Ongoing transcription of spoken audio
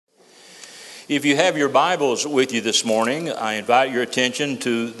If you have your Bibles with you this morning, I invite your attention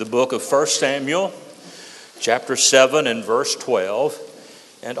to the book of 1 Samuel, chapter 7 and verse 12.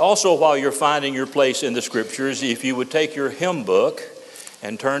 And also, while you're finding your place in the Scriptures, if you would take your hymn book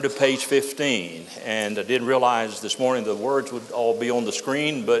and turn to page 15. And I didn't realize this morning the words would all be on the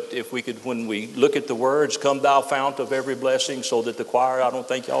screen, but if we could, when we look at the words, "Come thou fount of every blessing," so that the choir, I don't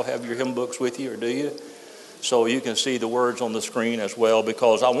think y'all have your hymn books with you, or do you? So you can see the words on the screen as well,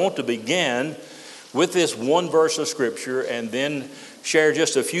 because I want to begin with this one verse of Scripture and then share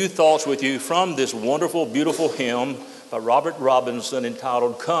just a few thoughts with you from this wonderful, beautiful hymn by Robert Robinson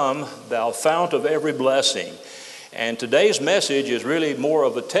entitled, "Come, Thou Fount of Every Blessing." And today's message is really more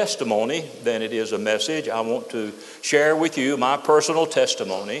of a testimony than it is a message. I want to share with you my personal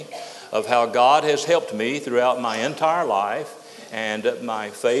testimony of how God has helped me throughout my entire life. And my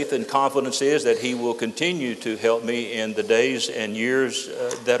faith and confidence is that He will continue to help me in the days and years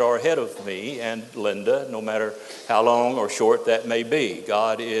that are ahead of me and Linda, no matter how long or short that may be.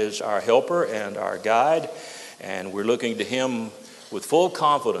 God is our helper and our guide, and we're looking to Him with full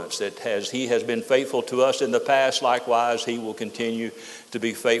confidence that as He has been faithful to us in the past, likewise He will continue to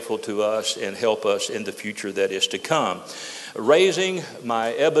be faithful to us and help us in the future that is to come. Raising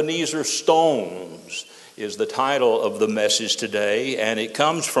My Ebenezer Stones is the title of the message today, and it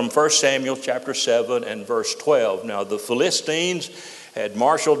comes from 1 Samuel chapter 7 and verse 12. Now, the Philistines had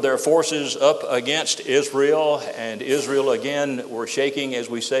marshaled their forces up against Israel, and Israel again were shaking, as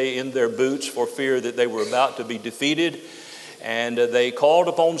we say, in their boots for fear that they were about to be defeated. And they called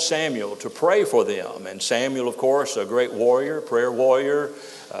upon Samuel to pray for them. And Samuel, of course, a great warrior, prayer warrior,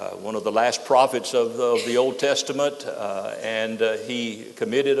 one of the last prophets of the Old Testament, and he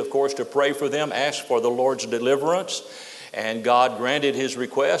committed, of course, to pray for them, asked for the Lord's deliverance, and God granted his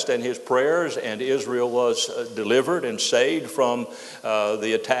request and his prayers, and Israel was delivered and saved from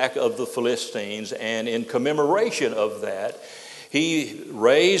the attack of the Philistines. And in commemoration of that, he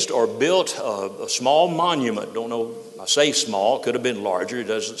raised or built a small monument. Don't know, I say small, could have been larger. It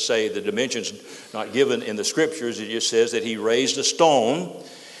doesn't say the dimensions, not given in the Scriptures. It just says that he raised a stone,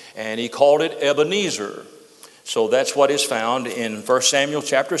 and he called it Ebenezer. So that's what is found in 1 Samuel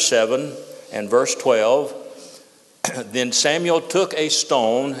chapter 7 and verse 12. Then Samuel took a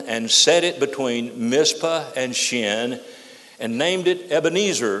stone and set it between Mizpah and Shin and named it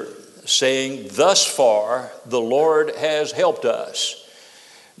Ebenezer, saying, "Thus far the Lord has helped us."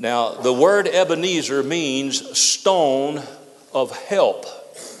 Now, the word Ebenezer means stone of help,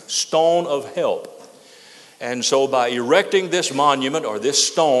 stone of help. And so by erecting this monument or this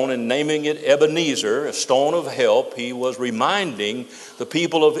stone and naming it Ebenezer, a stone of help, he was reminding the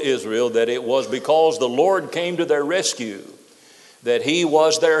people of Israel that it was because the Lord came to their rescue, that He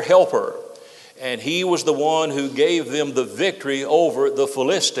was their helper. And He was the one who gave them the victory over the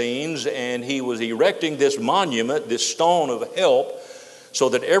Philistines. And He was erecting this monument, this stone of help, so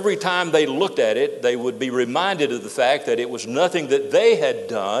that every time they looked at it, they would be reminded of the fact that it was nothing that they had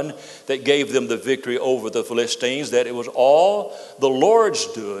done that gave them the victory over the Philistines, that it was all the Lord's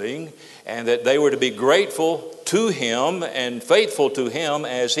doing, and that they were to be grateful to Him and faithful to Him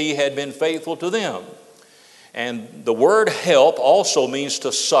as He had been faithful to them. And the word help also means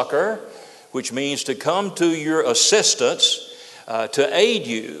to succor, which means to come to your assistance, to aid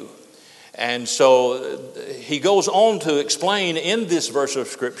you. And so he goes on to explain in this verse of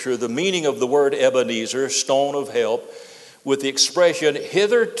Scripture the meaning of the word Ebenezer, stone of help, with the expression,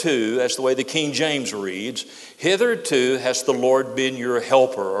 "Hitherto," that's the way the King James reads, "Hitherto has the Lord been your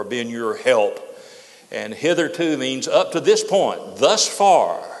helper," or been your help. And hitherto means up to this point, thus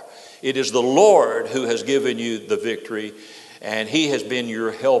far, it is the Lord who has given you the victory, and He has been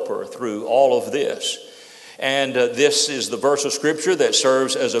your helper through all of this. And this is the verse of Scripture that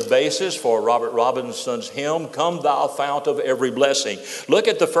serves as a basis for Robert Robinson's hymn, "Come Thou Fount of Every Blessing." Look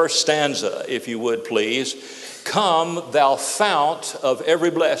at the first stanza, if you would, please. "Come Thou Fount of Every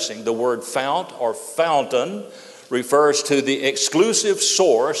Blessing." The word fount or fountain refers to the exclusive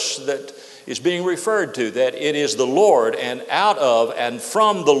source that is being referred to, that it is the Lord, and out of and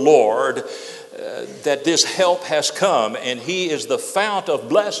from the Lord that this help has come, and He is the fount of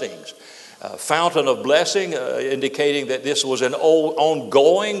blessings. Fountain of blessing, indicating that this was an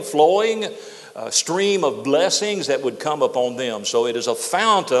ongoing, flowing stream of blessings that would come upon them. So it is a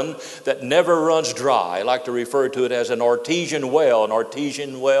fountain that never runs dry. I like to refer to it as an artesian well. An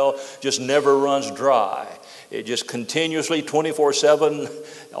artesian well just never runs dry. It just continuously, 24/7.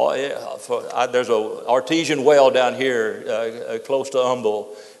 There's an artesian well down here close to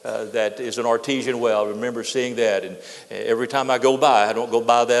Humble. That is an artesian well. I remember seeing that, and every time I go by, I don't go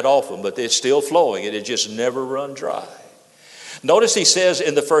by that often, but it's still flowing, and it just never run dry. Notice he says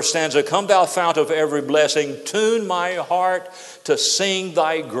in the first stanza, "Come thou fount of every blessing, tune my heart to sing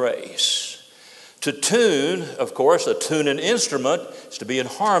thy grace." To tune, of course, a tune an instrument is to be in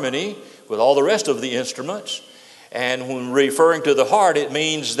harmony with all the rest of the instruments. And when referring to the heart, it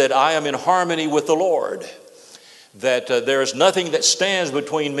means that I am in harmony with the Lord. That there is nothing that stands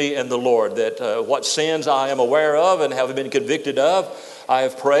between me and the Lord. That what sins I am aware of and have been convicted of, I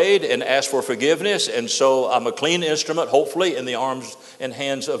have prayed and asked for forgiveness. And so I'm a clean instrument, hopefully, in the arms and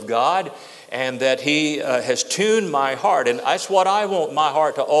hands of God. And that He has tuned my heart. And that's what I want my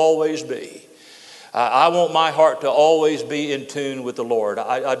heart to always be. I want my heart to always be in tune with the Lord.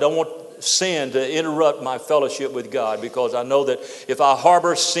 I don't want sin to interrupt my fellowship with God, because I know that if I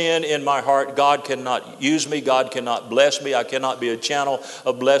harbor sin in my heart, God cannot use me, God cannot bless me, I cannot be a channel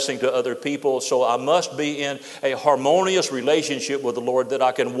of blessing to other people. So I must be in a harmonious relationship with the Lord, that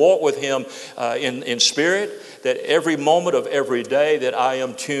I can walk with Him in spirit, that every moment of every day that I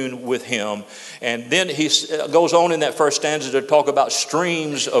am tuned with Him. And then he goes on in that first stanza to talk about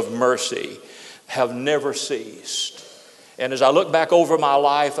streams of mercy have never ceased. And as I look back over my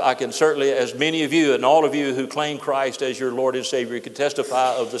life, I can certainly, as many of you and all of you who claim Christ as your Lord and Savior, can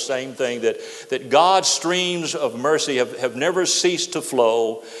testify of the same thing, that God's streams of mercy have never ceased to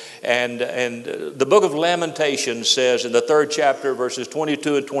flow. And the book of Lamentations says in the 3rd chapter, verses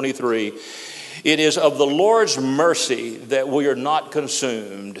 22 and 23, "It is of the Lord's mercy that we are not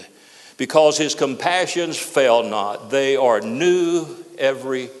consumed, because His compassions fail not. They are new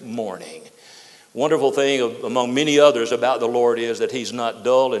every morning." Wonderful thing among many others about the Lord is that He's not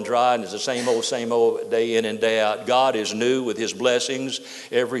dull and dry and it's the same old day in and day out. God is new with His blessings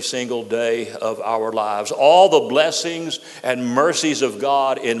every single day of our lives. All the blessings and mercies of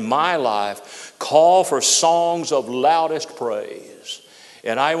God in my life call for songs of loudest praise.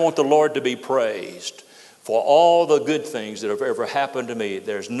 And I want the Lord to be praised for all the good things that have ever happened to me.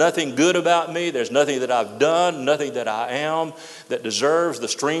 There's nothing good about me. There's nothing that I've done, nothing that I am that deserves the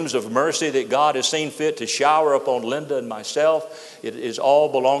streams of mercy that God has seen fit to shower upon Linda and myself. It is all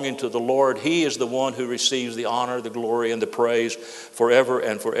belonging to the Lord. He is the one who receives the honor, the glory, and the praise forever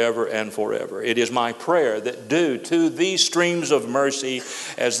and forever and forever. It is my prayer that due to these streams of mercy,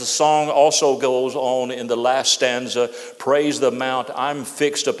 as the song also goes on in the last stanza, "Praise the mount, I'm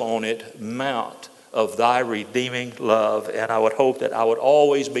fixed upon it, mount of thy redeeming love." And I would hope that I would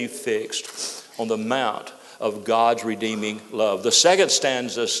always be fixed on the mount of God's redeeming love. The second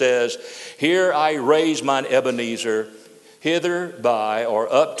stanza says, "Here I raise mine Ebenezer, hither by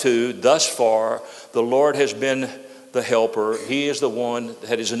or up to thus far, the Lord has been the helper. He is the one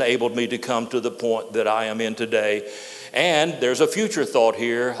that has enabled me to come to the point that I am in today. And there's a future thought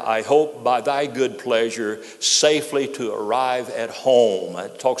here. I hope by thy good pleasure safely to arrive at home."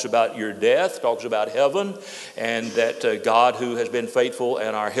 It talks about your death, talks about heaven, and that God, who has been faithful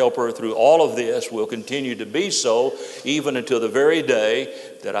and our helper through all of this, will continue to be so even until the very day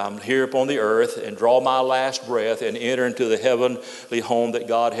that I'm here upon the earth and draw my last breath and enter into the heavenly home that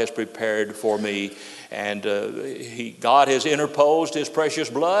God has prepared for me. And God has interposed His precious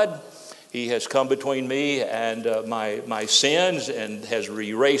blood. He has come between me and my sins, and has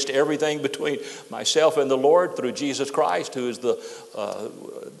erased everything between myself and the Lord through Jesus Christ, who is the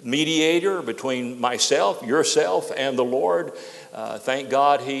mediator between myself, yourself, and the Lord. Thank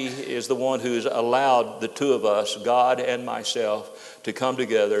God He is the one who's allowed the two of us, God and myself, to come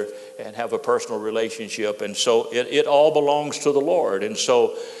together and have a personal relationship. And so it all belongs to the Lord. And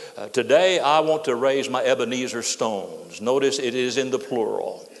so today I want to raise my Ebenezer stones. Notice it is in the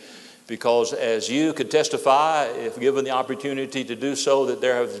plural. Because as you could testify, if given the opportunity to do so, that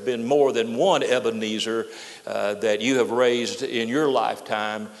there has been more than one Ebenezer that you have raised in your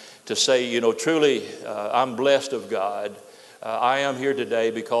lifetime to say, truly, I'm blessed of God. I am here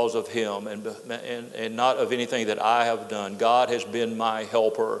today because of Him and not of anything that I have done. God has been my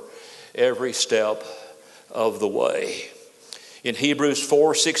helper every step of the way. In Hebrews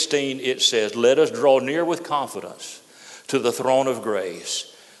 4:16, it says, "Let us draw near with confidence to the throne of grace,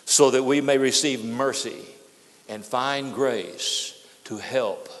 so that we may receive mercy and find grace to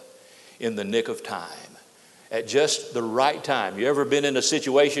help in the nick of time." At just the right time. You ever been in a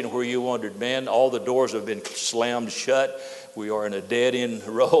situation where you wondered, man, all the doors have been slammed shut. We are in a dead-end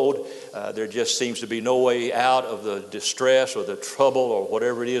road. There just seems to be no way out of the distress or the trouble or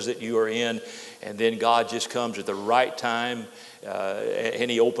whatever it is that you are in. And then God just comes at the right time and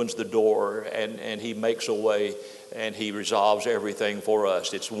He opens the door and He makes a way. And He resolves everything for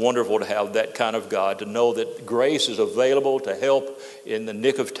us. It's wonderful to have that kind of God, to know that grace is available to help in the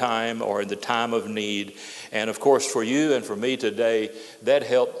nick of time or in the time of need. And of course, for you and for me today, that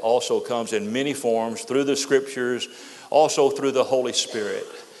help also comes in many forms through the Scriptures, also through the Holy Spirit.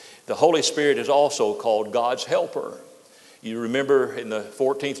 The Holy Spirit is also called God's helper. You remember in the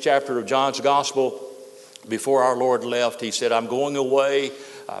 14th chapter of John's Gospel, before our Lord left, he said, I'm going away.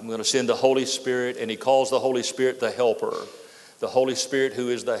 I'm going to send the Holy Spirit. And he calls the Holy Spirit the helper. The Holy Spirit who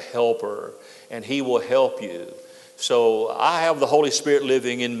is the helper. And he will help you. So I have the Holy Spirit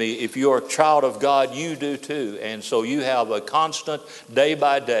living in me. If you're a child of God, you do too. And so you have a constant, day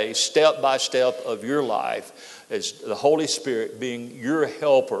by day, step by step of your life as the Holy Spirit being your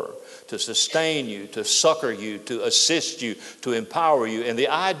helper to sustain you, to succor you, to assist you, to empower you. And the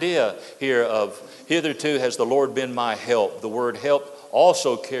idea here of hitherto has the Lord been my help. The word help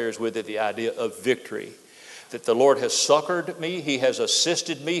also carries with it the idea of victory. That the Lord has succored me, He has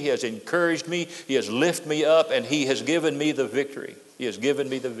assisted me, He has encouraged me, He has lifted me up, and He has given me the victory. He has given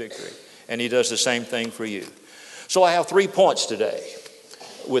me the victory. And He does the same thing for you. So I have 3 points today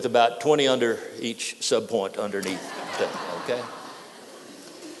with about 20 under each subpoint underneath them, okay?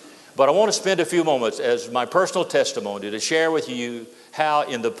 But I want to spend a few moments as my personal testimony to share with you how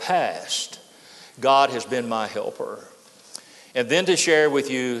in the past God has been my helper. And then to share with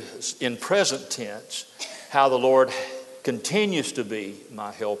you in present tense how the Lord continues to be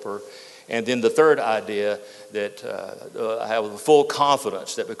my helper. And then the third idea that I have full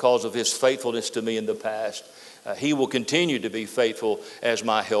confidence that because of His faithfulness to me in the past, He will continue to be faithful as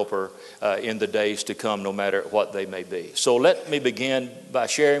my helper in the days to come, no matter what they may be. So let me begin by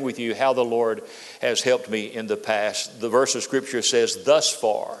sharing with you how the Lord has helped me in the past. The verse of Scripture says, thus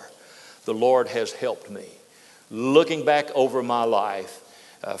far, the Lord has helped me. Looking back over my life,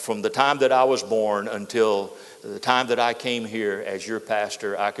 from the time that I was born until the time that I came here as your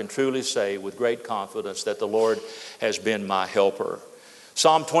pastor, I can truly say with great confidence that the Lord has been my helper.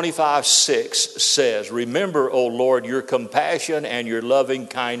 Psalm 25:6 says, remember, O Lord, your compassion and your loving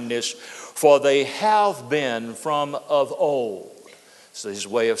kindness, for they have been from of old. So his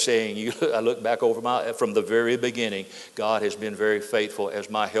way of saying, I look back over from the very beginning, God has been very faithful as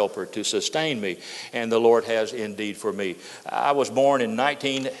my helper to sustain me, and the Lord has indeed for me. I was born in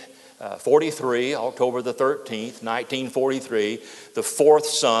 1943, October the 13th, 1943, the fourth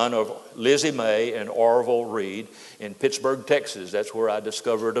son of Lizzie Mae and Orville Reed in Pittsburgh, Texas. That's where I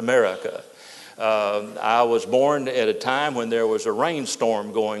discovered America. I was born at a time when there was a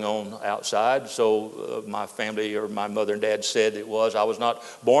rainstorm going on outside, so my family or my mother and dad said it was. I was not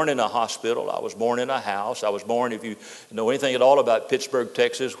born in a hospital. I was born in a house. I was born, if you know anything at all about Pittsburgh,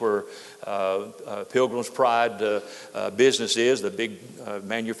 Texas, where Pilgrim's Pride business is, the big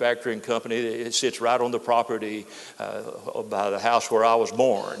manufacturing company. It sits right on the property by the house where I was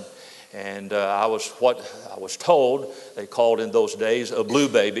born. And I was what I was told they called in those days a blue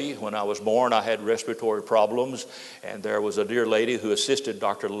baby. When I was born, I had respiratory problems, and there was a dear lady who assisted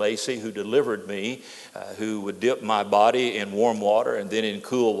Dr. Lacey, who delivered me, who would dip my body in warm water and then in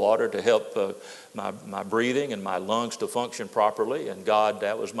cool water to help my breathing and my lungs to function properly. And God,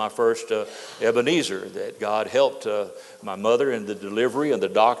 that was my first Ebenezer, that God helped my mother in the delivery and the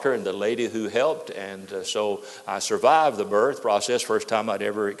doctor and the lady who helped. And so I survived the birth process, first time I'd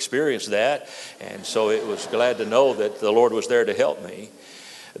ever experienced that. And so it was glad to know that the Lord was there to help me.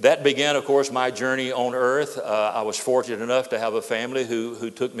 That began, of course, my journey on earth. I was fortunate enough to have a family who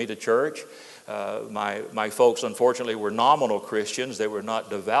took me to church. My folks, unfortunately, were nominal Christians. They were not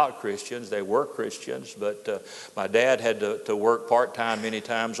devout Christians. They were Christians, but my dad had to work part-time many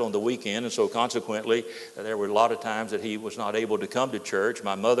times on the weekend, and so consequently, there were a lot of times that he was not able to come to church.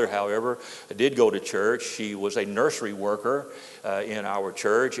 My mother, however, did go to church. She was a nursery worker in our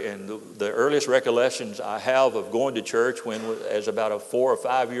church, and the earliest recollections I have of going to church when, as about a 4 or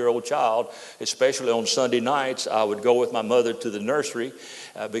 5 year old child, especially on Sunday nights, I would go with my mother to the nursery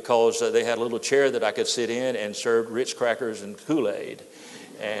because they had a little chair that I could sit in and served Ritz crackers and Kool-Aid.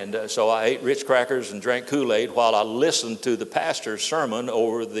 And so I ate Ritz crackers and drank Kool-Aid while I listened to the pastor's sermon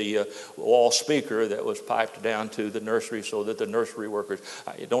over the wall speaker that was piped down to the nursery so that the nursery workers,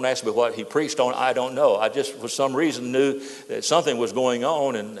 don't ask me what he preached on, I don't know. I just for some reason knew that something was going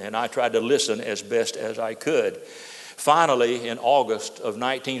on, and I tried to listen as best as I could. Finally, in August of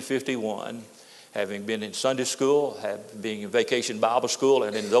 1951, having been in Sunday school, being in vacation Bible school,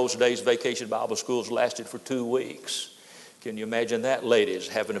 and in those days vacation Bible schools lasted for 2 weeks. Can you imagine that, ladies,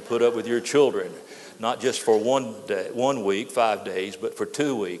 having to put up with your children, not just for 1 week, 5 days, but for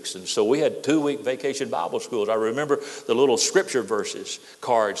 2 weeks? And so we had 2-week vacation Bible schools. I remember the little scripture verses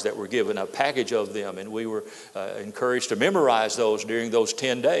cards that were given, a package of them, and we were encouraged to memorize those during those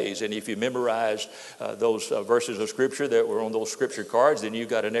 10 days. And if you memorize those verses of scripture that were on those scripture cards, then you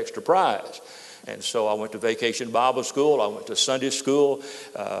got an extra prize. And so I went to Vacation Bible School. I went to Sunday school.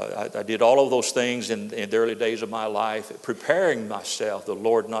 I did all of those things in the early days of my life, preparing myself, the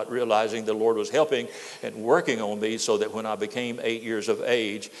Lord not realizing the Lord was helping and working on me so that when I became 8 years of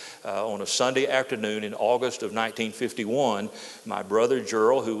age, on a Sunday afternoon in August of 1951, my brother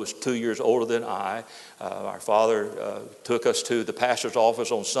Gerald, who was 2 years older than I, our father took us to the pastor's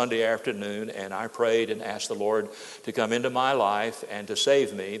office on Sunday afternoon, and I prayed and asked the Lord to come into my life and to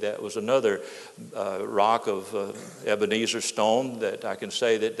save me. That was another rock of Ebenezer stone that I can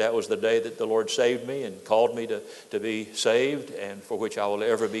say that was the day that the Lord saved me and called me to be saved, and for which I will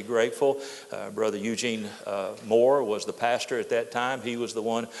ever be grateful. Brother Eugene Moore was the pastor at that time. He was the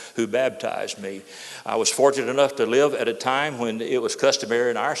one who baptized me. I was fortunate enough to live at a time when it was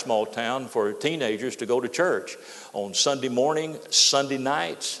customary in our small town for teenagers to go to church on Sunday morning, Sunday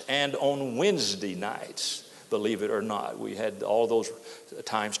nights, and on Wednesday nights. Believe it or not, we had all those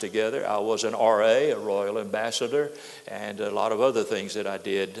times together. I was an RA, a Royal Ambassador, and a lot of other things that I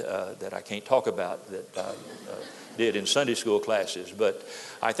did that I can't talk about that I did in Sunday school classes. But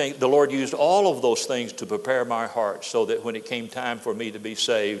I think the Lord used all of those things to prepare my heart so that when it came time for me to be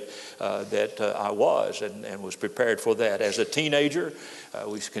saved, that I was and was prepared for that. As a teenager,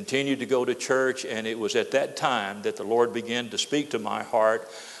 we continued to go to church, and it was at that time that the Lord began to speak to my heart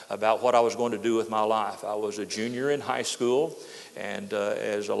about what I was going to do with my life. I was a junior in high school, and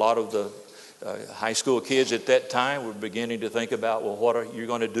as a lot of the high school kids at that time were beginning to think about, well, what are you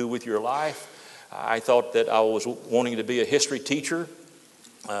going to do with your life? I thought that I was wanting to be a history teacher.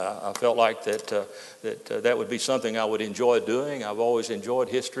 I felt like that would be something I would enjoy doing. I've always enjoyed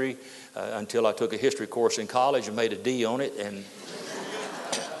history until I took a history course in college and made a D on it, and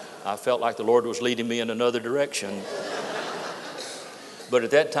I felt like the Lord was leading me in another direction. But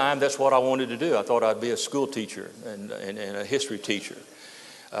at that time, that's what I wanted to do. I thought I'd be a school teacher and a history teacher.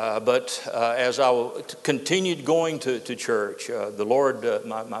 But as I continued going to church, the Lord,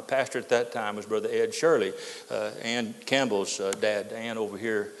 my pastor at that time was Brother Ed Shirley, Ann Campbell's dad, Ann over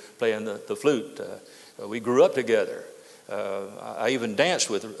here playing the flute. We grew up together. I even danced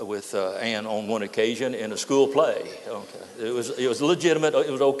with Ann on one occasion in a school play. Okay. It was legitimate.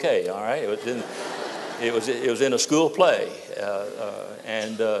 It was okay. All right. It was in a school play,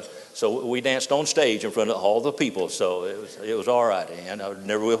 and so we danced on stage in front of all the people. So it was all right, Ann. I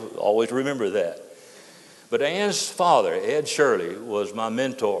never will always remember that. But Ann's father, Ed Shirley, was my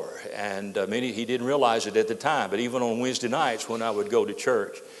mentor, and he didn't realize it at the time. But even on Wednesday nights when I would go to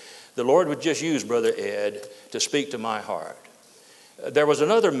church, the Lord would just use Brother Ed to speak to my heart. There was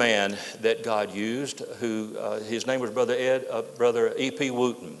another man that God used, who his name was Brother E.P.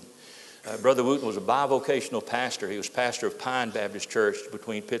 Wooten. Brother Wooten was a bivocational pastor. He was pastor of Pine Baptist Church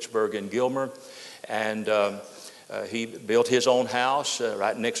between Pittsburgh and Gilmer. And he built his own house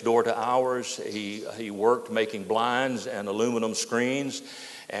right next door to ours. He worked making blinds and aluminum screens.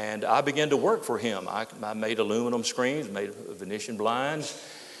 And I began to work for him. I made aluminum screens, made Venetian blinds.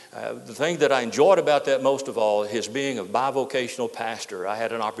 The thing that I enjoyed about that most of all, his being a bivocational pastor. I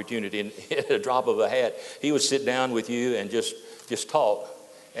had an opportunity, and at a drop of a hat, he would sit down with you and just talk.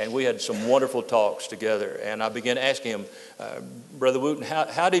 And we had some wonderful talks together. And I began asking him, Brother Wooten,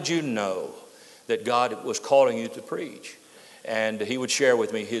 how did you know that God was calling you to preach? And he would share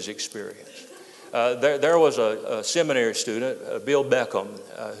with me his experience. There was a seminary student, Bill Beckham,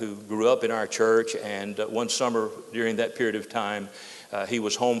 who grew up in our church. And one summer during that period of time, he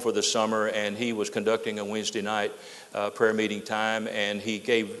was home for the summer, and he was conducting a Wednesday night prayer meeting time, and he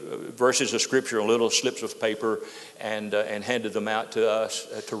gave verses of Scripture on little slips of paper and handed them out to us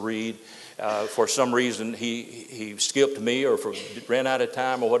to read. For some reason, he skipped me or ran out of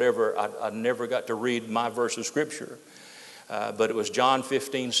time or whatever. I never got to read my verse of Scripture. But it was John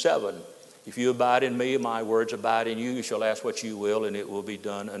 15:7. If you abide in me, my words abide in you, you shall ask what you will, and it will be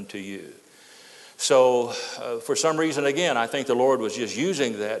done unto you. So for some reason, again, I think the Lord was just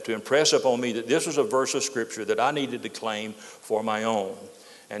using that to impress upon me that this was a verse of Scripture that I needed to claim for my own.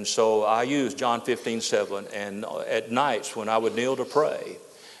 And so I used John 15:7, and at nights when I would kneel to pray,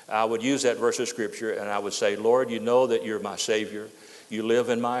 I would use that verse of Scripture, and I would say, Lord, you know that you're my Savior. You live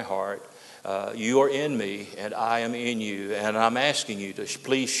in my heart. You are in me, and I am in you. And I'm asking you to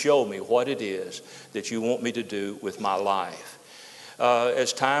please show me what it is that you want me to do with my life.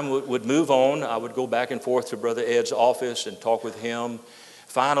 As time would move on, I would go back and forth to Brother Ed's office and talk with him.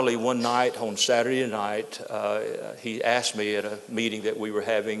 Finally, one night on Saturday night, he asked me at a meeting that we were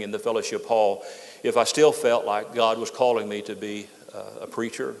having in the fellowship hall if I still felt like God was calling me to be a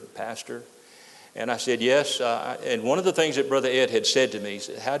preacher, pastor. And I said, yes. And one of the things that Brother Ed had said to me, he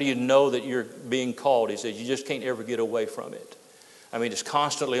said, how do you know that you're being called? He said, you just can't ever get away from it. I mean, it's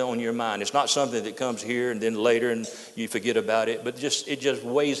constantly on your mind. It's not something that comes here and then later and you forget about it, but it just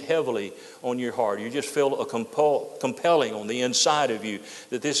weighs heavily on your heart. You just feel a compelling on the inside of you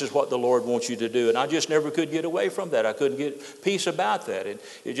that this is what the Lord wants you to do. And I just never could get away from that. I couldn't get peace about that.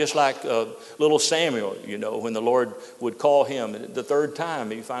 It's just like little Samuel, when the Lord would call him the third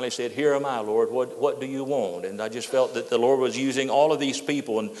time, he finally said, "Here am I, Lord, what do you want?" And I just felt that the Lord was using all of these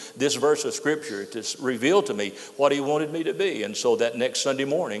people in this verse of Scripture to reveal to me what he wanted me to be. And so that the next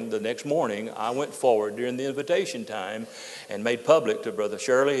morning, I went forward during the invitation time and made public to Brother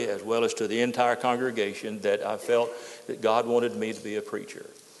Shirley as well as to the entire congregation that I felt that God wanted me to be a preacher,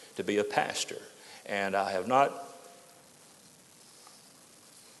 to be a pastor. And I have not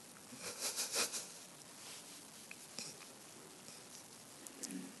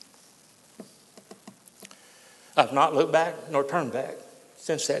looked back nor turned back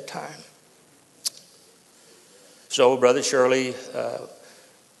since that time. So Brother Shirley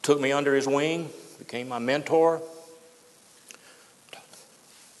took me under his wing, became my mentor.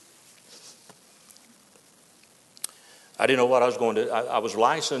 I didn't know what I was going to do. I was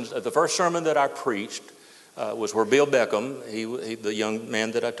licensed. The first sermon that I preached was where Bill Beckham, he, the young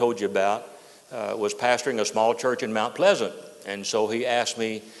man that I told you about, was pastoring a small church in Mount Pleasant. And so he asked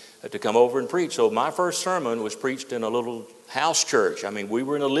me to come over and preach. So my first sermon was preached in a little house church. I mean, we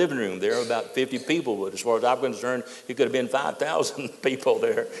were in a living room. There were about 50 people, but as far as I'm concerned, it could have been 5,000 people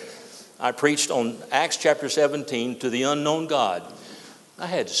there. I preached on Acts chapter 17, to the unknown God. I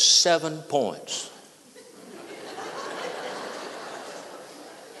had 7 points.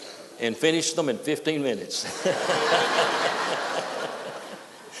 And finished them in 15 minutes.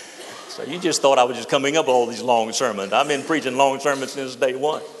 So you just thought I was just coming up with all these long sermons. I've been preaching long sermons since day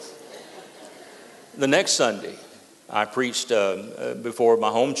one. The next Sunday, I preached before my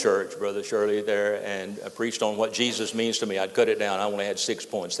home church, Brother Shirley there, and I preached on what Jesus means to me. I'd cut it down. I only had 6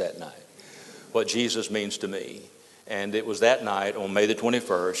 points that night. What Jesus means to me. And it was that night on May the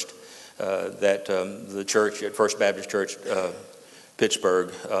 21st that the church at First Baptist Church,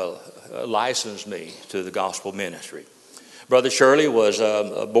 Pittsburgh, licensed me to the gospel ministry. Brother Shirley was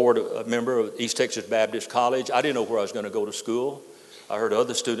a member of East Texas Baptist College. I didn't know where I was going to go to school. I heard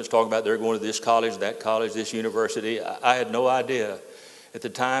other students talk about they're going to this college, this university. I had no idea. At the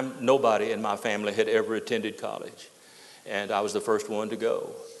time, nobody in my family had ever attended college. And I was the first one to go.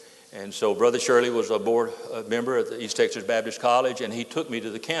 And so Brother Shirley was a board member at the East Texas Baptist College, and he took me to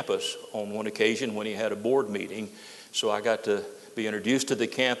the campus on one occasion when he had a board meeting. So I got to be introduced to the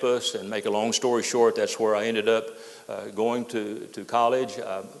campus, and make a long story short, that's where I ended up going to college.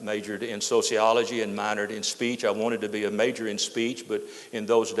 I majored in sociology and minored in speech. I wanted to be a major in speech, but in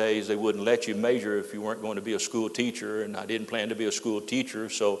those days they wouldn't let you major if you weren't going to be a school teacher, and I didn't plan to be a school teacher,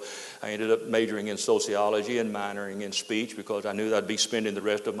 so I ended up majoring in sociology and minoring in speech because I knew that I'd be spending the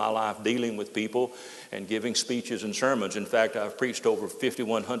rest of my life dealing with people and giving speeches and sermons. In fact, I've preached over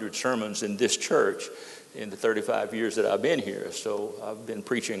 5,100 sermons in this church in the 35 years that I've been here, so I've been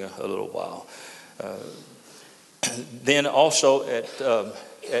preaching a little while. Then also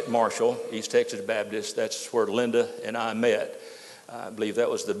at Marshall, East Texas Baptist, that's where Linda and I met. I believe that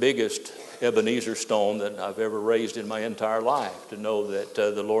was the biggest Ebenezer stone that I've ever raised in my entire life, to know that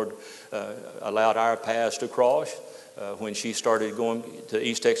the Lord allowed our paths to cross. When she started going to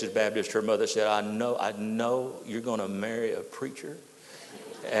East Texas Baptist, her mother said, I know you're going to marry a preacher.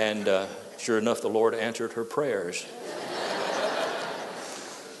 And sure enough, the Lord answered her prayers.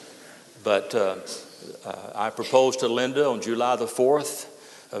 But I proposed to Linda on July the 4th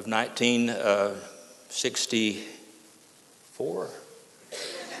of 1964.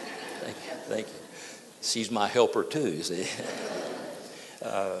 Thank you. She's my helper too, you see.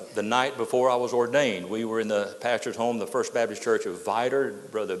 The night before I was ordained, we were in the pastor's home, the First Baptist Church of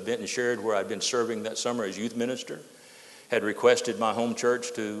Vidor. Brother Benton Sherrod, where I'd been serving that summer as youth minister, had requested my home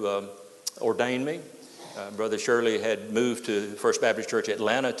church to ordain me. Brother Shirley had moved to First Baptist Church,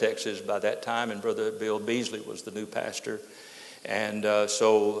 Atlanta, Texas by that time, and Brother Bill Beasley was the new pastor. And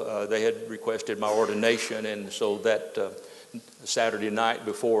so they had requested my ordination, and so that Saturday night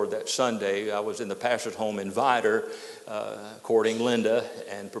before that Sunday, I was in the pastor's home in Vidor courting Linda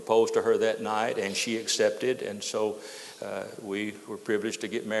and proposed to her that night, and she accepted. And so we were privileged to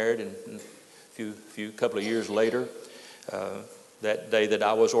get married, and a couple of years later, that day that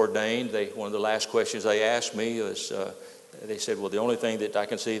I was ordained, one of the last questions they asked me was, they said, well, the only thing that I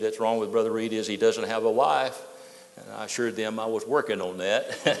can see that's wrong with Brother Reed is he doesn't have a wife. And I assured them I was working on that.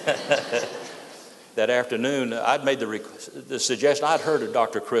 That afternoon, I'd made the suggestion. I'd heard of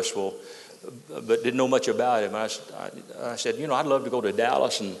Dr. Criswell but didn't know much about him. I said, I'd love to go to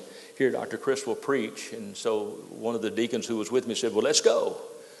Dallas and hear Dr. Criswell preach. And so one of the deacons who was with me said, well, let's go.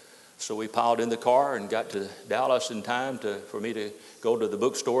 So we piled in the car and got to Dallas in time for me to go to the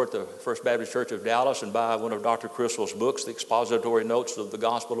bookstore at the First Baptist Church of Dallas and buy one of Dr. Criswell's books, the expository notes of the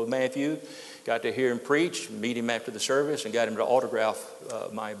Gospel of Matthew. Got to hear him preach, meet him after the service, and got him to autograph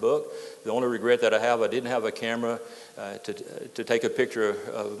my book. The only regret that I have, I didn't have a camera to take a picture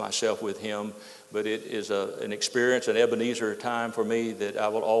of myself with him, but it is an experience, an Ebenezer time for me that I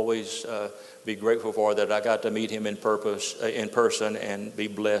will always be grateful for, that I got to meet him in person and be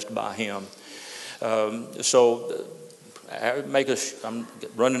blessed by him. I'm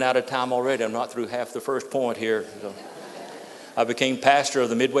running out of time already. I'm not through half the first point here. So I became pastor of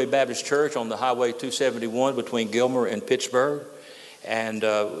the Midway Baptist Church on the Highway 271 between Gilmer and Pittsburgh, and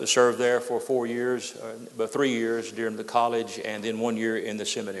served there for 3 years during the college, and then 1 year in the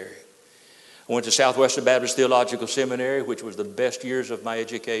seminary. I went to Southwestern Baptist Theological Seminary, which was the best years of my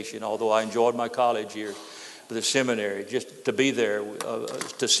education, although I enjoyed my college years. But the seminary, just to be there,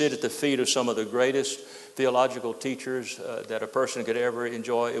 to sit at the feet of some of the greatest theological teachers that a person could ever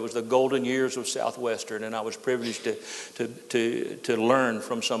enjoy. It was the golden years of Southwestern, and I was privileged to learn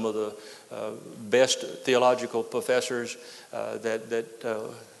from some of the best theological professors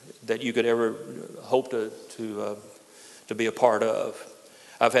that you could ever hope to be a part of.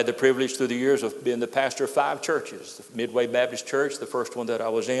 I've had the privilege through the years of being the pastor of 5 churches. The Midway Baptist Church, the first one that I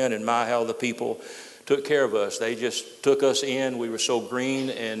was in, and how the people took care of us. They just took us in. We were so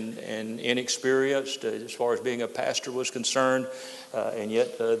green and inexperienced as far as being a pastor was concerned, and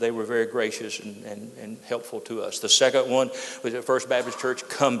yet they were very gracious and helpful to us. The second one was at First Baptist Church,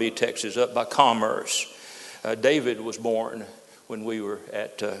 Cumbie, Texas, up by Commerce. David was born when we were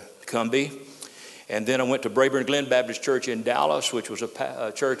at Cumbie. And then I went to Brayburn Glen Baptist Church in Dallas, which was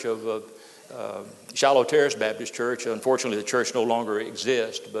a church of Shiloh Terrace Baptist Church. Unfortunately, the church no longer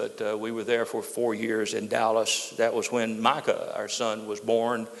exists, but we were there for 4 years in Dallas. That was when Micah, our son, was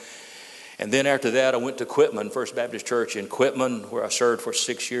born. And then after that, I went to Quitman, First Baptist Church in Quitman, where I served for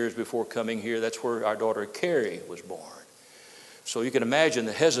 6 years before coming here. That's where our daughter Carrie was born. So you can imagine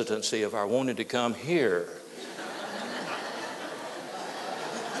the hesitancy of our wanting to come here.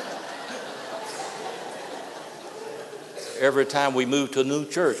 Every time we moved to a new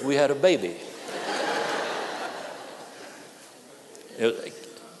church, we had a baby. It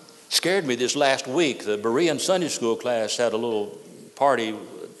scared me this last week. The Berean Sunday School class had a little party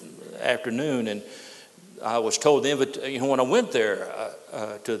afternoon, and I was told when I went there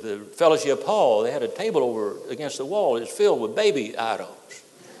to the Fellowship Hall, they had a table over against the wall. It was filled with baby items.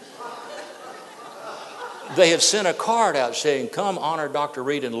 They had sent a card out saying, "Come honor Dr.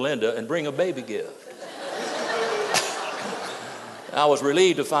 Reed and Linda and bring a baby gift." I was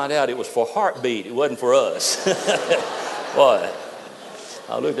relieved to find out it was for Heartbeat. It wasn't for us. Boy,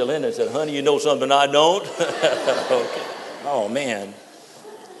 I looked at Linda and said, "Honey, you know something I don't?" Okay. Oh, man.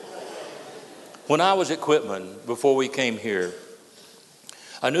 When I was at Quitman, before we came here,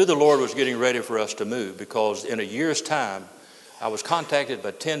 I knew the Lord was getting ready for us to move, because in a year's time, I was contacted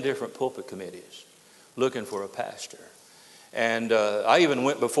by 10 different pulpit committees looking for a pastor. And I even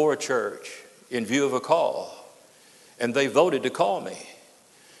went before a church in view of a call. And they voted to call me.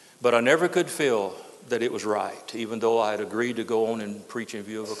 But I never could feel that it was right, even though I had agreed to go on and preach in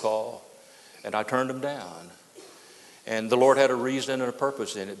view of a call. And I turned them down. And the Lord had a reason and a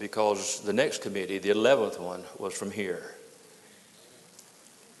purpose in it, because the next committee, the 11th one, was from here.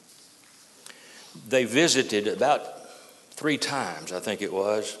 They visited about 3 times, I think it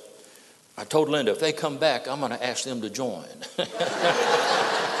was. I told Linda, if they come back, I'm going to ask them to join.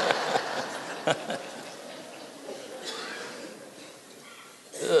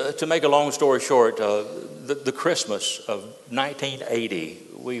 To make a long story short, the Christmas of 1980,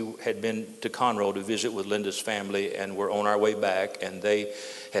 we had been to Conroe to visit with Linda's family, and were on our way back, and they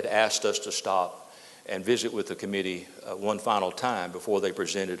had asked us to stop and visit with the committee one final time before they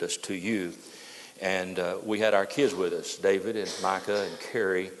presented us to you. And we had our kids with us, David and Micah and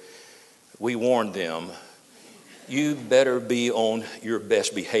Carrie. We warned them, you better be on your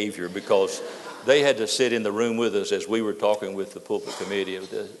best behavior, because they had to sit in the room with us as we were talking with the pulpit committee,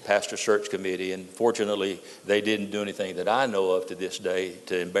 of the pastor search committee, and fortunately they didn't do anything that I know of to this day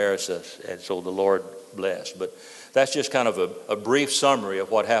to embarrass us, and so the Lord blessed. But that's just kind of a brief summary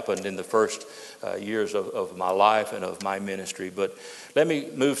of what happened in the first years of my life and of my ministry. But let me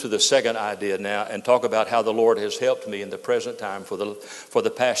move to the second idea now and talk about how the Lord has helped me in the present time for the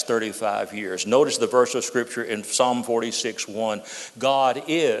past 35 years. Notice the verse of Scripture in Psalm 46:1. God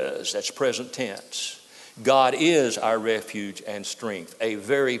is, that's present tense. God is our refuge and strength, a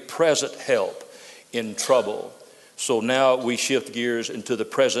very present help in trouble. So now we shift gears into the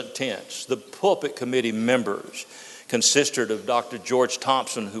present tense. The pulpit committee members consisted of Dr. George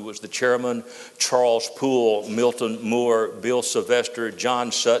Thompson, who was the chairman, Charles Poole, Milton Moore, Bill Sylvester,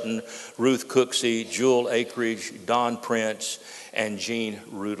 John Sutton, Ruth Cooksey, Jewel Akridge, Don Prince, and Jean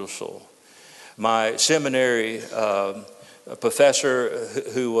Rudelsel. My seminary professor,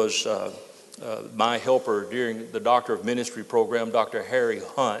 who was my helper during the Doctor of Ministry program, Dr. Harry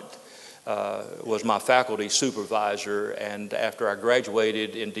Hunt, was my faculty supervisor, and after I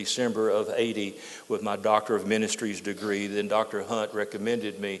graduated in December of '80 with my Doctor of Ministries degree, then Dr. Hunt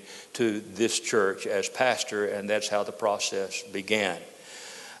recommended me to this church as pastor, and that's how the process began.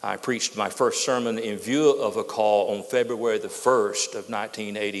 I preached my first sermon in view of a call on February the 1st of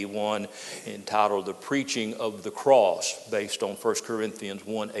 1981 entitled The Preaching of the Cross, based on 1 Corinthians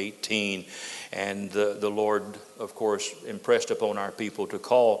 1:18. And the Lord, of course, impressed upon our people to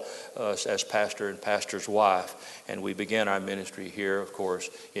call us as pastor and pastor's wife. And we began our ministry here, of course,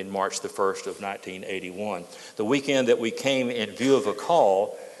 in March the 1st of 1981. The weekend that we came in view of a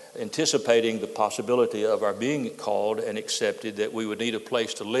call, anticipating the possibility of our being called and accepted, that we would need a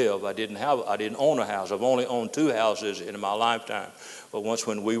place to live. I didn't own a house. I've only owned 2 houses in my lifetime. But once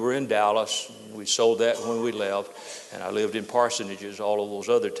when we were in Dallas, we sold that when we left, and I lived in parsonages all of those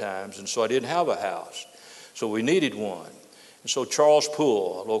other times, and so I didn't have a house. So we needed one. And so Charles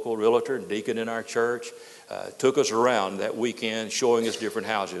Poole, a local realtor and deacon in our church, took us around that weekend showing us different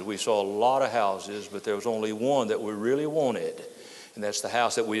houses. We saw a lot of houses, but there was only one that we really wanted, and that's the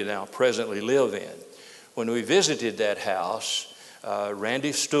house that we now presently live in. When we visited that house,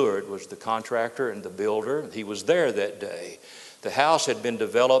 Randy Stewart was the contractor and the builder. He was there that day. The house had been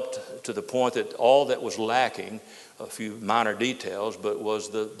developed to the point that all that was lacking, a few minor details, but was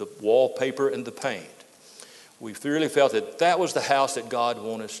the wallpaper and the paint. We really felt that that was the house that God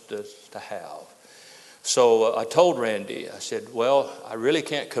wanted us to have. So I told Randy, I said, well, I really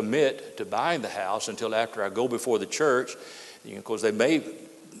can't commit to buying the house until after I go before the church, because they may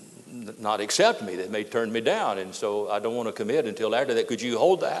not accept me. They may turn me down, and so I don't want to commit until after that. Could you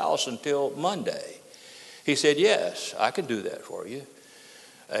hold the house until Monday? He said, yes, I can do that for you.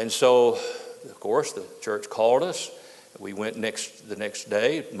 And so, of course, the church called us. We went the next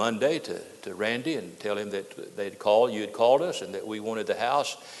day, Monday, to Randy and tell him that you had called us and that we wanted the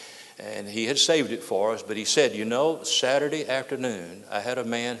house. And he had saved it for us. But he said, Saturday afternoon, I had a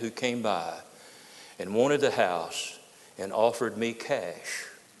man who came by and wanted the house and offered me cash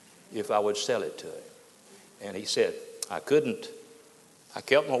if I would sell it to him. And he said, I couldn't. I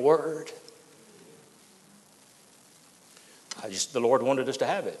kept my word. The Lord wanted us to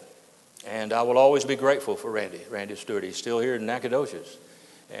have it. And I will always be grateful for Randy Stewart. He's still here in Nacogdoches.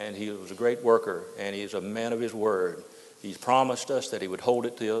 And he was a great worker, and he's a man of his word. He's promised us that he would hold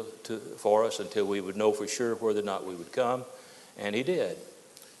it for us until we would know for sure whether or not we would come. And he did.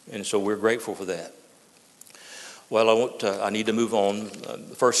 And so we're grateful for that. Well, I need to move on.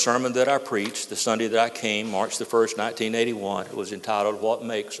 The first sermon that I preached, the Sunday that I came, March the 1st, 1981, it was entitled, What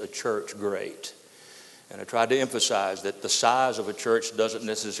Makes a Church Great? And I tried to emphasize that the size of a church doesn't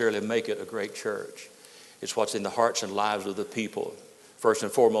necessarily make it a great church. It's what's in the hearts and lives of the people. First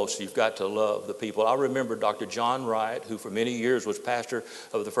and foremost, you've got to love the people. I remember Dr. John Wright, who for many years was pastor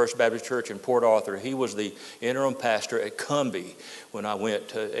of the First Baptist Church in Port Arthur. He was the interim pastor at Cumbie when I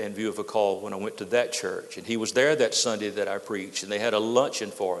went in view of a call when I went to that church. And he was there that Sunday that I preached, and they had a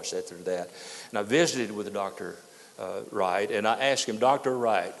luncheon for us after that. And I visited with Dr. Wright, and I asked him, Dr.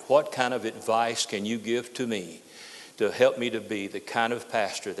 Wright, what kind of advice can you give to me to help me to be the kind of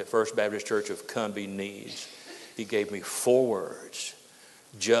pastor that First Baptist Church of Cumbie needs? He gave me 4 words.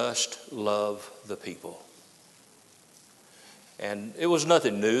 Just love the people. And it was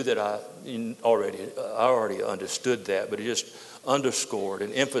nothing new that I already understood that, but it just underscored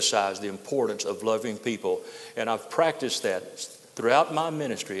and emphasized the importance of loving people. And I've practiced that throughout my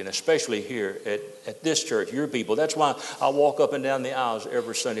ministry, and especially here at this church, your people. That's why I walk up and down the aisles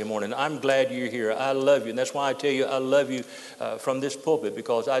every Sunday morning. I'm glad you're here. I love you. And that's why I tell you I love you from this pulpit,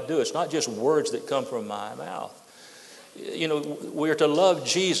 because I do. It's not just words that come from my mouth. We're to love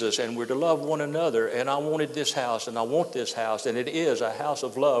Jesus and we're to love one another. And I wanted this house and I want this house. And it is a house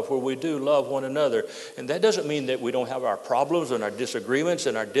of love where we do love one another. And that doesn't mean that we don't have our problems and our disagreements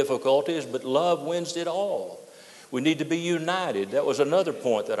and our difficulties, but love wins it all. We need to be united. That was another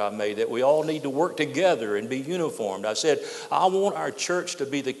point that I made, that we all need to work together and be uniformed. I said, I want our church to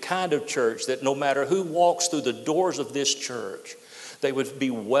be the kind of church that no matter who walks through the doors of this church, they would be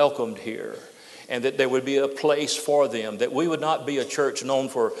welcomed here. and that there would be a place for them, that we would not be a church known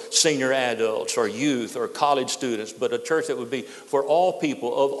for senior adults or youth or college students, but a church that would be for all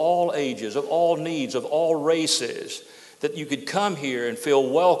people of all ages, of all needs, of all races, that you could come here and feel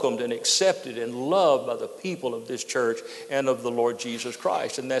welcomed and accepted and loved by the people of this church and of the Lord Jesus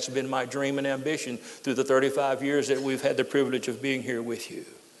Christ. And that's been my dream and ambition through the 35 years that we've had the privilege of being here with you.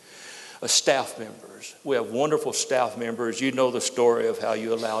 Staff members. We have wonderful staff members. You know the story of how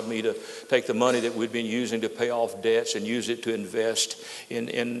you allowed me to take the money that we'd been using to pay off debts and use it to invest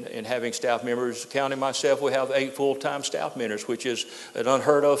in having staff members. Counting myself, we have 8 full-time staff members, which is an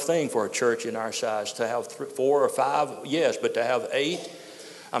unheard of thing for a church in our size. To have 4 or 5, yes, but to have 8,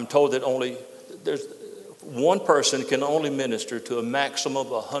 I'm told that there's one person can only minister to a maximum of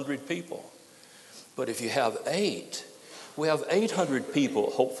 100 people. But if you have 8, we have 800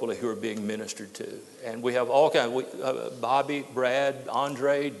 people, hopefully, who are being ministered to. And we have all kinds. Bobby, Brad,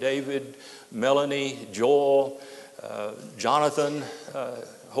 Andre, David, Melanie, Joel, Jonathan.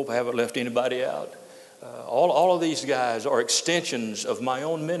 Hope I haven't left anybody out. All of these guys are extensions of my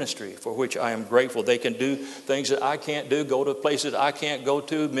own ministry, for which I am grateful. They can do things that I can't do, go to places I can't go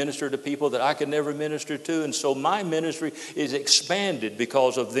to, minister to people that I can never minister to. And so my ministry is expanded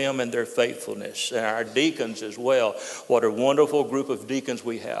because of them and their faithfulness. And our deacons as well. What a wonderful group of deacons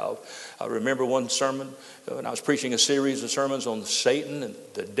we have. I remember one sermon when I was preaching a series of sermons on Satan and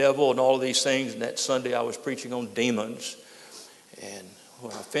the devil and all of these things. And that Sunday I was preaching on demons. And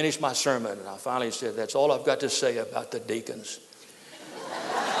when I finished my sermon, and I finally said, that's all I've got to say about the deacons.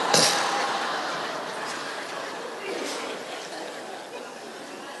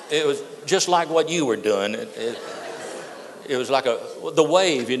 It was just like what you were doing. It was like the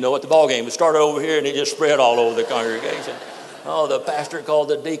wave, at the ball game. It started over here, and it just spread all over the congregation. Oh, the pastor called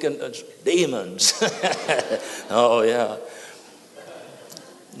the deacons demons. Oh, yeah.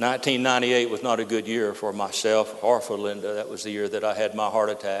 1998 was not a good year for myself or for Linda. That was the year that I had my heart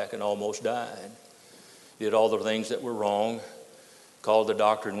attack and almost died. Did all the things that were wrong. Called the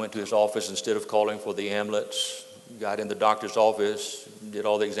doctor and went to his office instead of calling for the ambulance. Got in the doctor's office, did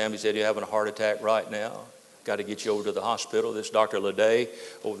all the exams. He said, you're having a heart attack right now. Got to get you over to the hospital. This Dr. Leday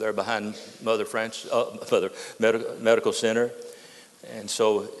over there behind Mother Medical Center. And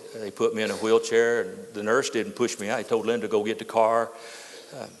so they put me in a wheelchair. And the nurse didn't push me out. He told Linda to go get the car.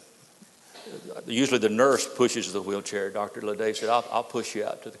 Usually the nurse pushes the wheelchair. Dr. Leday said, I'll push you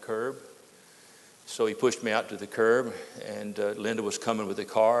out to the curb. So he pushed me out to the curb, and Linda was coming with the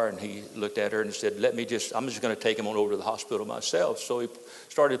car, and he looked at her and said, I'm just going to take him on over to the hospital myself. So he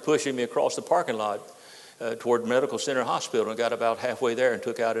started pushing me across the parking lot toward Medical Center Hospital, and got about halfway there and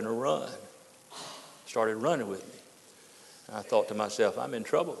took out in a run. Started running with me. And I thought to myself, I'm in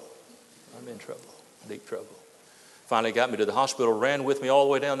trouble. Deep trouble. Finally got me to the hospital, ran with me all the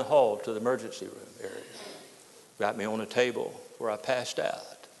way down the hall to the emergency room area. Got me on a table where I passed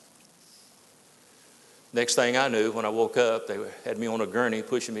out. Next thing I knew, when I woke up, they had me on a gurney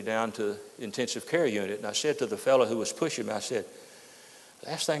pushing me down to the intensive care unit. And I said to the fellow who was pushing me, I said,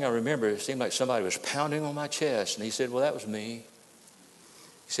 last thing I remember, it seemed like somebody was pounding on my chest. And he said, well, that was me.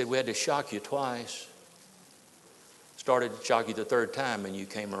 He said, we had to shock you twice. Started to shock you the 3rd time and you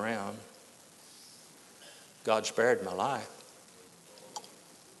came around. God spared my life.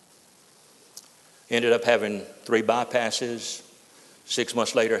 Ended up having 3 bypasses. 6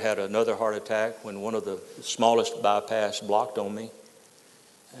 months later, had another heart attack when one of the smallest bypass blocked on me.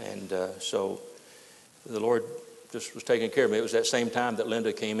 And so the Lord just was taking care of me. It was that same time that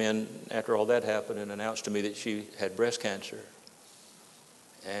Linda came in after all that happened and announced to me that she had breast cancer.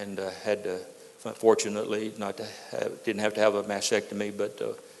 And had to, fortunately, didn't have to have a mastectomy, but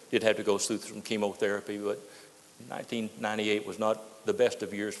did have to go through some chemotherapy. But 1998 was not the best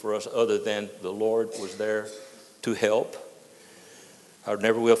of years for us, other than the Lord was there to help. I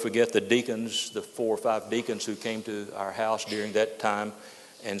never will forget the deacons, the 4 or 5 deacons who came to our house during that time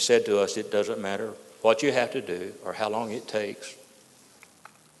and said to us, it doesn't matter what you have to do or how long it takes.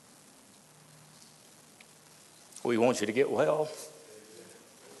 We want you to get well.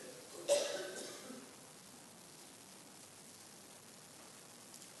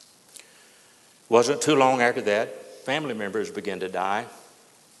 Wasn't too long after that, family members began to die.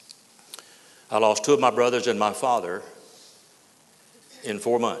 I lost 2 of my brothers and my father in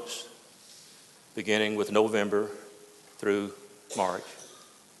 4 months, beginning with November through March.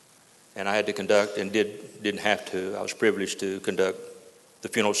 And I had to conduct, and didn't have to, I was privileged to conduct the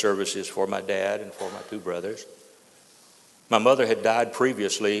funeral services for my dad and for my 2 brothers. My mother had died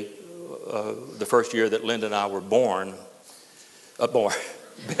previously, the first year that Linda and I were born.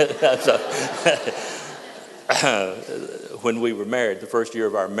 when we were married, the first year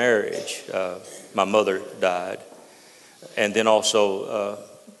of our marriage, my mother died. And then also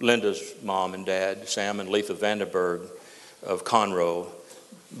Linda's mom and dad, Sam and Letha Vandenberg of Conroe,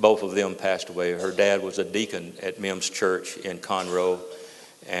 both of them passed away. Her dad was a deacon at Mims Church in Conroe.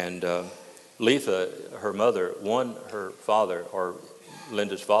 And Letha, her mother, won her father, or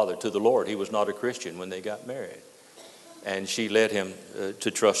Linda's father, to the Lord. He was not a Christian when they got married. And she led him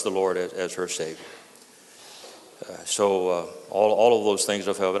to trust the Lord as her Savior. So all of those things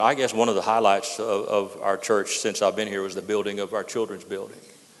have helped. I guess one of the highlights of our church since I've been here was the building of our children's building,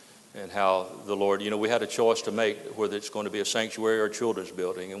 and how the Lord, we had a choice to make whether it's going to be a sanctuary or a children's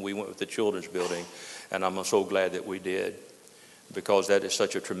building, and we went with the children's building, and I'm so glad that we did, because that is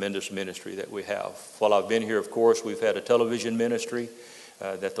such a tremendous ministry that we have. While I've been here, of course, we've had a television ministry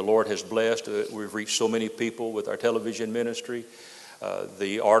that the Lord has blessed. We've reached so many people with our television ministry.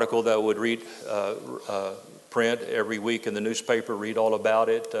 The article that would read print every week in the newspaper, read all about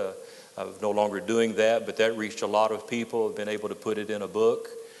it. I'm no longer doing that, but that reached a lot of people. I've been able to put it in a book.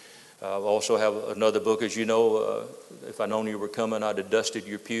 I also have another book. As you know, if I'd known you were coming, I'd have dusted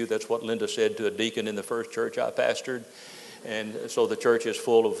your pew. That's what Linda said to a deacon in the first church I pastored. And so the church is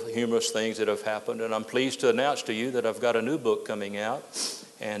full of humorous things that have happened. And I'm pleased to announce to you that I've got a new book coming out.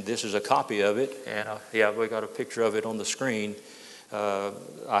 And this is a copy of it. And we got a picture of it on the screen. I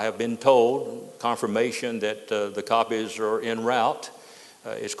have been told, confirmation, that the copies are en route.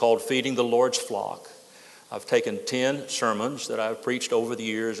 It's called Feeding the Lord's Flock. I've taken 10 sermons that I've preached over the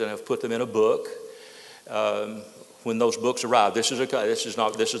years and I've put them in a book. When those books arrive, this is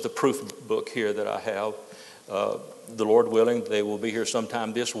the proof book here that I have. The Lord willing, they will be here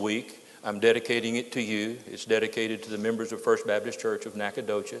sometime this week. I'm dedicating it to you. It's dedicated to the members of First Baptist Church of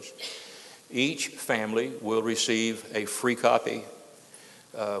Nacogdoches. Each family will receive a free copy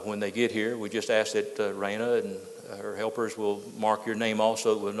when they get here. We just ask that Raina and her helpers will mark your name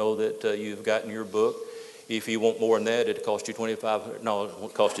also. We'll know that you've gotten your book. If you want more than that, it'll cost you $25. No, it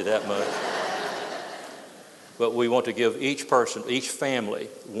won't cost you that much. But we want to give each person, each family,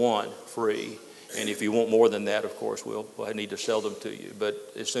 one free. And if you want more than that, of course, we'll need to sell them to you. But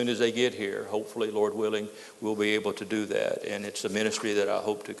as soon as they get here, hopefully, Lord willing, we'll be able to do that. And it's a ministry that I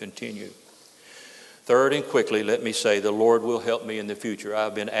hope to continue. Third, and quickly, let me say, the Lord will help me in the future.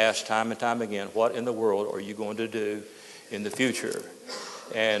 I've been asked time and time again, what in the world are you going to do in the future?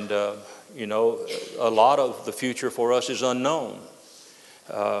 And, a lot of the future for us is unknown.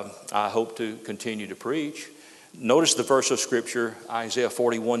 I hope to continue to preach. Notice the verse of Scripture, Isaiah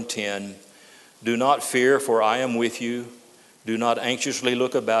 41:10. Do not fear, for I am with you. Do not anxiously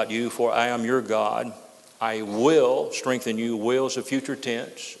look about you, for I am your God. I will strengthen you. Will is a future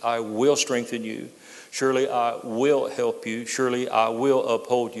tense. I will strengthen you. Surely I will help you. Surely I will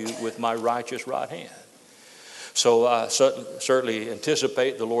uphold you with my righteous right hand. So I certainly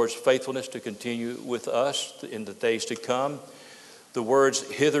anticipate the Lord's faithfulness to continue with us in the days to come. The words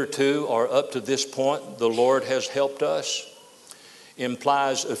hitherto or up to this point, the Lord has helped us,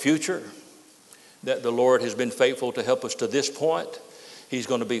 implies a future, that the Lord has been faithful to help us to this point. He's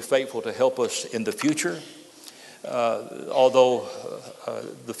going to be faithful to help us in the future. Although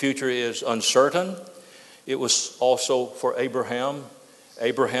the future is uncertain, it was also for Abraham.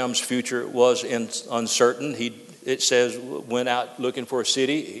 Abraham's future was uncertain. It says, went out looking for a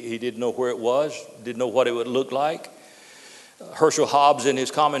city. He didn't know where it was, didn't know what it would look like. Herschel Hobbs, in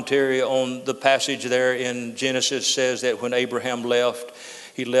his commentary on the passage there in Genesis, says that when Abraham left,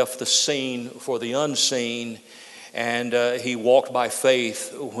 he left the seen for the unseen, and he walked by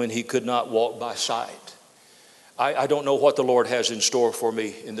faith when he could not walk by sight. I don't know what the Lord has in store for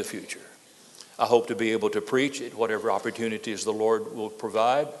me in the future. I hope to be able to preach at whatever opportunities the Lord will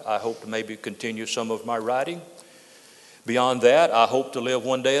provide. I hope to maybe continue some of my writing. Beyond that, I hope to live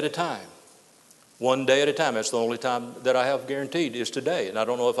one day at a time. One day at a time. That's the only time that I have guaranteed is today. And I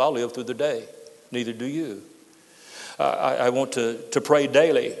don't know if I'll live through the day. Neither do you. I want to pray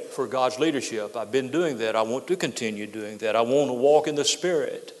daily for God's leadership. I've been doing that. I want to continue doing that. I want to walk in the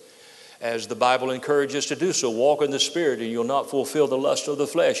Spirit as the Bible encourages to do so. Walk in the Spirit and you'll not fulfill the lust of the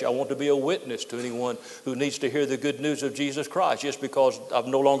flesh. I want to be a witness to anyone who needs to hear the good news of Jesus Christ. Just because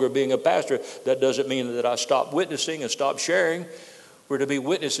I'm no longer being a pastor, that doesn't mean that I stop witnessing and stop sharing. We're to be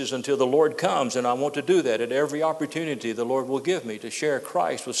witnesses until the Lord comes, and I want to do that at every opportunity the Lord will give me to share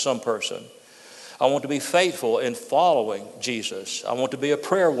Christ with some person. I want to be faithful in following Jesus. I want to be a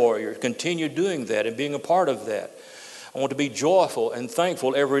prayer warrior, continue doing that and being a part of that. I want to be joyful and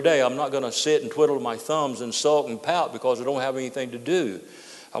thankful every day. I'm not going to sit and twiddle my thumbs and sulk and pout because I don't have anything to do.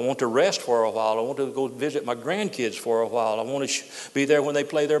 I want to rest for a while. I want to go visit my grandkids for a while. I want to be there when they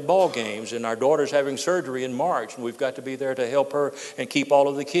play their ball games. And our daughter's having surgery in March, and we've got to be there to help her and keep all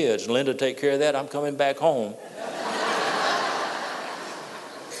of the kids. Linda, take care of that. I'm coming back home.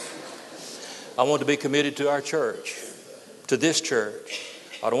 I want to be committed to our church, to this church.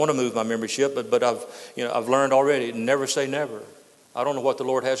 I don't want to move my membership, but I've learned already, never say never. I don't know what the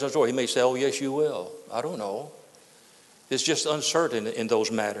Lord has in store. He may say, oh, yes, you will. I don't know. It's just uncertain in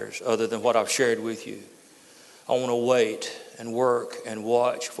those matters other than what I've shared with you. I want to wait and work and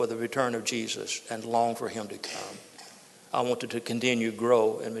watch for the return of Jesus and long for him to come. I want to continue to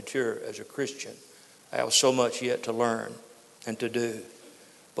grow and mature as a Christian. I have so much yet to learn and to do.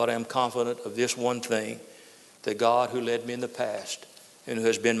 But I am confident of this one thing, that God who led me in the past and who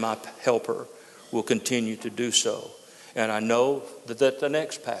has been my helper will continue to do so. And I know that the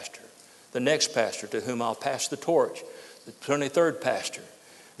next pastor to whom I'll pass the torch, the 23rd pastor,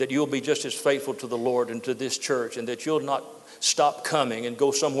 that you'll be just as faithful to the Lord and to this church, and that you'll not stop coming and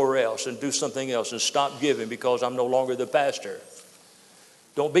go somewhere else and do something else and stop giving because I'm no longer the pastor.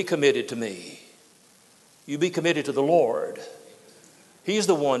 Don't be committed to me. You be committed to the Lord. He's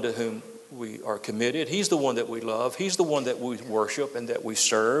the one to whom we are committed. He's the one that we love. He's the one that we worship and that we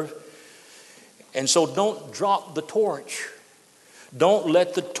serve. And so don't drop the torch. Don't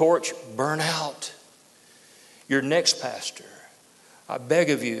let the torch burn out. Your next pastor, I beg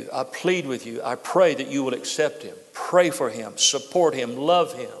of you, I plead with you, I pray that you will accept him, pray for him, support him,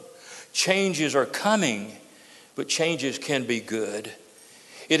 love him. Changes are coming, but changes can be good.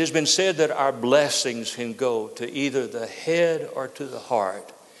 It has been said that our blessings can go to either the head or to the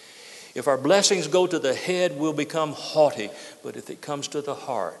heart. If our blessings go to the head, we'll become haughty. But if it comes to the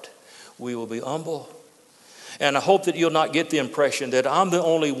heart, we will be humble. And I hope that you'll not get the impression that I'm the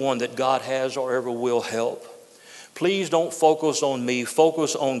only one that God has or ever will help. Please don't focus on me.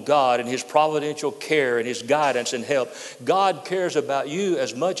 Focus on God and his providential care and his guidance and help. God cares about you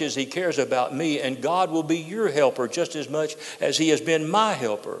as much as he cares about me, and God will be your helper just as much as he has been my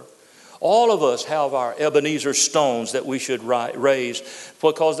helper. All of us have our Ebenezer stones that we should raise,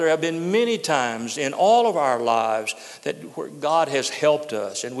 because there have been many times in all of our lives that where God has helped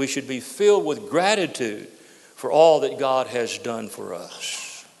us, and we should be filled with gratitude for all that God has done for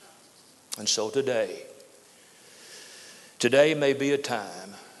us. And so Today may be a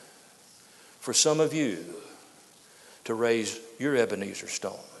time for some of you to raise your Ebenezer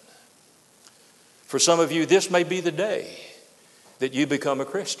stone. For some of you, this may be the day that you become a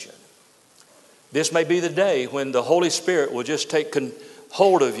Christian. This may be the day when the Holy Spirit will just take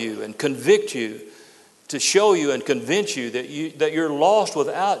hold of you and convict you, to show you and convince you that you're lost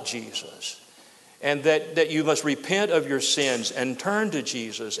without Jesus. And that you must repent of your sins and turn to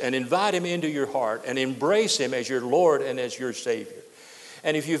Jesus and invite him into your heart and embrace him as your Lord and as your Savior.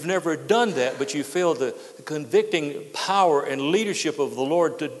 And if you've never done that, but you feel the convicting power and leadership of the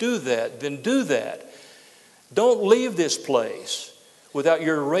Lord to do that, then do that. Don't leave this place without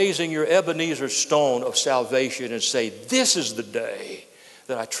your raising your Ebenezer stone of salvation and say, this is the day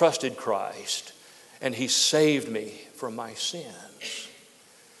that I trusted Christ and he saved me from my sins.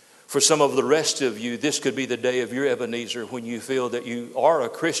 For some of the rest of you, this could be the day of your Ebenezer, when you feel that you are a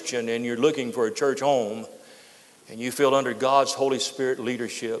Christian and you're looking for a church home, and you feel under God's Holy Spirit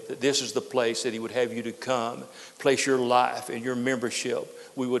leadership that this is the place that he would have you to come, place your life and your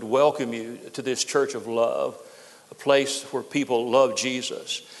membership. We would welcome you to this church of love, a place where people love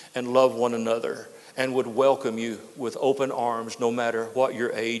Jesus and love one another, and would welcome you with open arms, no matter what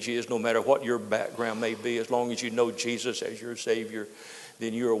your age is, no matter what your background may be. As long as you know Jesus as your Savior,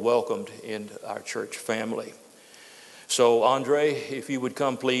 then you are welcomed in our church family. So, Andre, if you would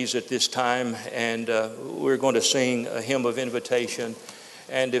come, please, at this time, and we're going to sing a hymn of invitation.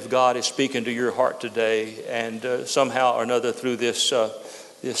 And if God is speaking to your heart today, and somehow or another through this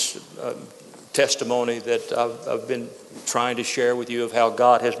testimony that I've been trying to share with you of how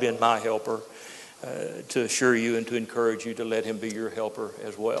God has been my helper, to assure you and to encourage you to let him be your helper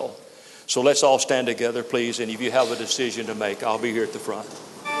as well. So let's all stand together, please. And if you have a decision to make, I'll be here at the front.